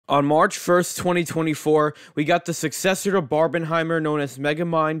On March 1st, 2024, we got the successor to Barbenheimer known as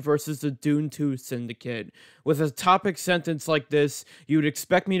Megamind versus the Dune 2 Syndicate. With a topic sentence like this, you'd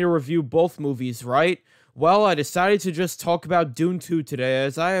expect me to review both movies, right? Well, I decided to just talk about Dune 2 today,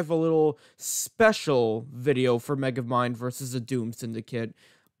 as I have a little special video for Megamind versus the Dune Syndicate.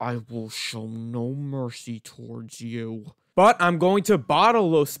 I will show no mercy towards you. But I'm going to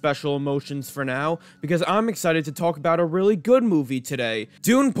bottle those special emotions for now, because I'm excited to talk about a really good movie today.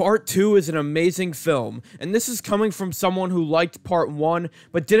 Dune Part 2 is an amazing film, and this is coming from someone who liked Part 1,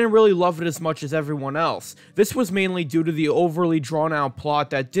 but didn't really love it as much as everyone else. This was mainly due to the overly drawn-out plot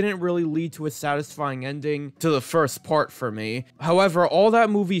that didn't really lead to a satisfying ending to the first part for me. However, all that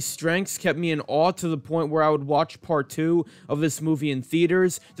movie's strengths kept me in awe to the point where I would watch Part 2 of this movie in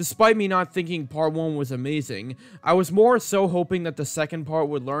theaters, despite me not thinking Part 1 was amazing. I was more so hoping that the second part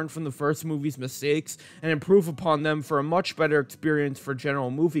would learn from the first movie's mistakes and improve upon them for a much better experience for general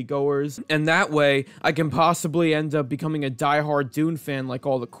moviegoers, and that way I can possibly end up becoming a diehard Dune fan like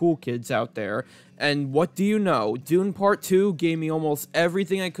all the cool kids out there. And what do you know? Dune Part 2 gave me almost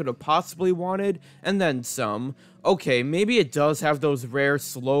everything I could have possibly wanted, and then some. Okay, maybe it does have those rare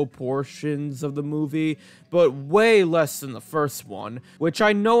slow portions of the movie, but way less than the first one, which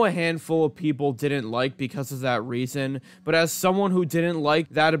I know a handful of people didn't like because of that reason, but as someone who didn't like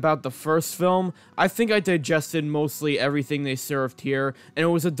that about the first film, I think I digested mostly everything they served here, and it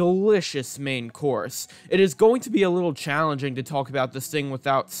was a delicious main course. It is going to be a little challenging to talk about this thing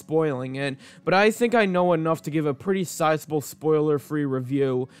without spoiling it, but I think I know enough to give a pretty sizable spoiler-free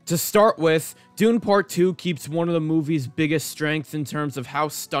review. To start with, Dune Part 2 keeps one of the movie's biggest strengths in terms of how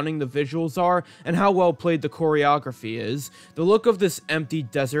stunning the visuals are and how well played the choreography is. The look of this empty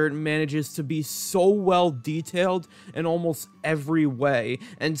desert manages to be so well detailed in almost every way,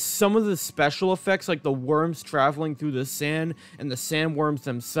 and some of the special effects like the worms traveling through the sand and the sandworms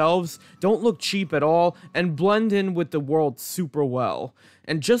themselves don't look cheap at all and blend in with the world super well.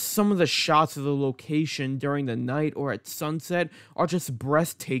 And just some of the shots of the location during the night or at sunset are just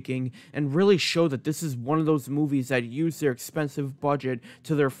breathtaking and really show that this is one of those movies that use their expensive budget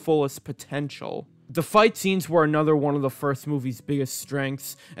to their fullest potential. The fight scenes were another one of the first movie's biggest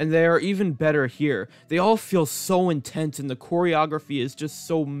strengths, and they are even better here. They all feel so intense, and the choreography is just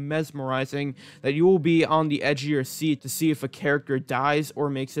so mesmerizing that you will be on the edge of your seat to see if a character dies or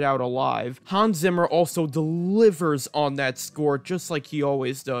makes it out alive. Hans Zimmer also delivers on that score just like he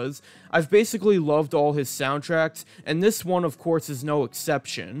always does. I've basically loved all his soundtracks, and this one of course is no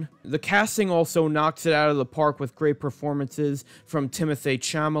exception. The casting also knocks it out of the park with great performances from Timothée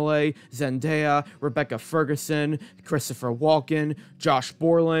Chalamet, Zendaya, Rebecca Ferguson, Christopher Walken, Josh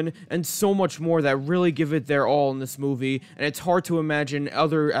Brolin, and so much more that really give it their all in this movie, and it's hard to imagine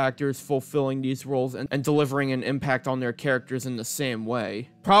other actors fulfilling these roles and delivering an impact on their characters in the same way.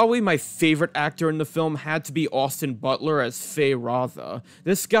 Probably my favorite actor in the film had to be Austin Butler as Faye Ratha.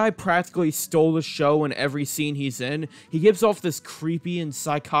 This guy practically stole the show in every scene he's in. He gives off this creepy and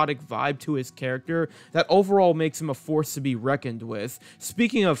psychotic vibe to his character that overall makes him a force to be reckoned with.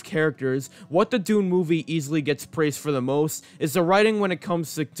 Speaking of characters, what the Dune movie easily gets praised for the most is the writing when it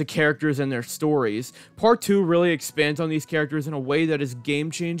comes to characters and their stories. Part 2 really expands on these characters in a way that is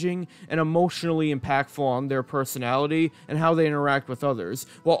game-changing and emotionally impactful on their personality and how they interact with others,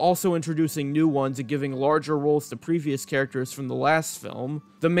 while also introducing new ones and giving larger roles to previous characters from the last film.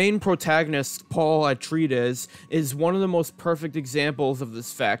 The main protagonist, Paul Atreides, is one of the most perfect examples of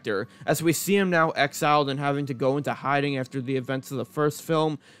this factor, as we see him now exiled and having to go into hiding after the events of the first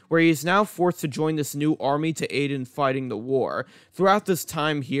film, where he is now forced to join this new army to aid in fighting the war. Throughout this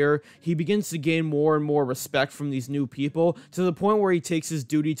time here, he begins to gain more and more respect from these new people, to the point where he takes his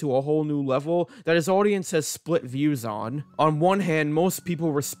duty to a whole new level that his audience has split views on. On one hand, most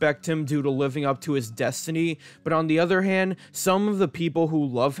people respect him due to living up to his destiny, but on the other hand, some of the people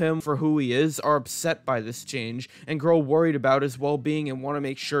who love him for who he is are upset by this change and grow worried about his well-being and want to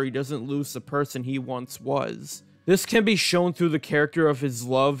make sure he doesn't lose the person he once was. This can be shown through the character of his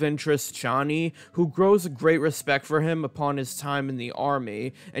love interest, Chani, who grows a great respect for him upon his time in the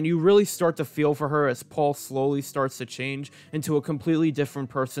army, and you really start to feel for her as Paul slowly starts to change into a completely different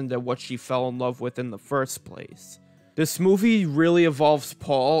person than what she fell in love with in the first place. This movie really evolves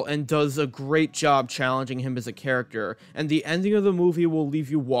Paul and does a great job challenging him as a character, and the ending of the movie will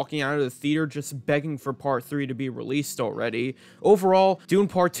leave you walking out of the theater just begging for Part 3 to be released already. Overall, Dune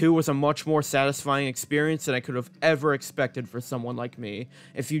Part 2 was a much more satisfying experience than I could have ever expected for someone like me.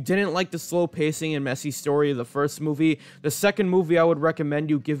 If you didn't like the slow pacing and messy story of the first movie, the second movie I would recommend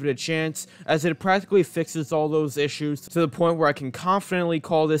you give it a chance, as it practically fixes all those issues to the point where I can confidently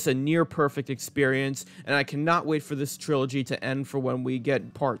call this a near perfect experience, and I cannot wait for this trilogy to end for when we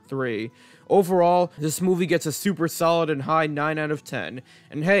get part 3. Overall, this movie gets a super solid and high 9 out of 10.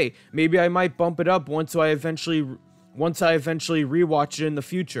 And hey, maybe I might bump it up once I eventually rewatch it in the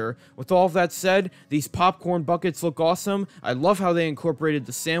future. With all of that said, these popcorn buckets look awesome. I love how they incorporated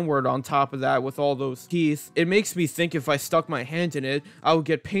the sandwich on top of that with all those teeth. It makes me think if I stuck my hand in it, I would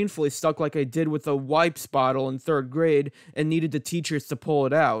get painfully stuck like I did with a wipes bottle in 3rd grade and needed the teachers to pull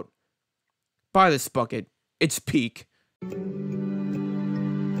it out. Buy this bucket. It's peak.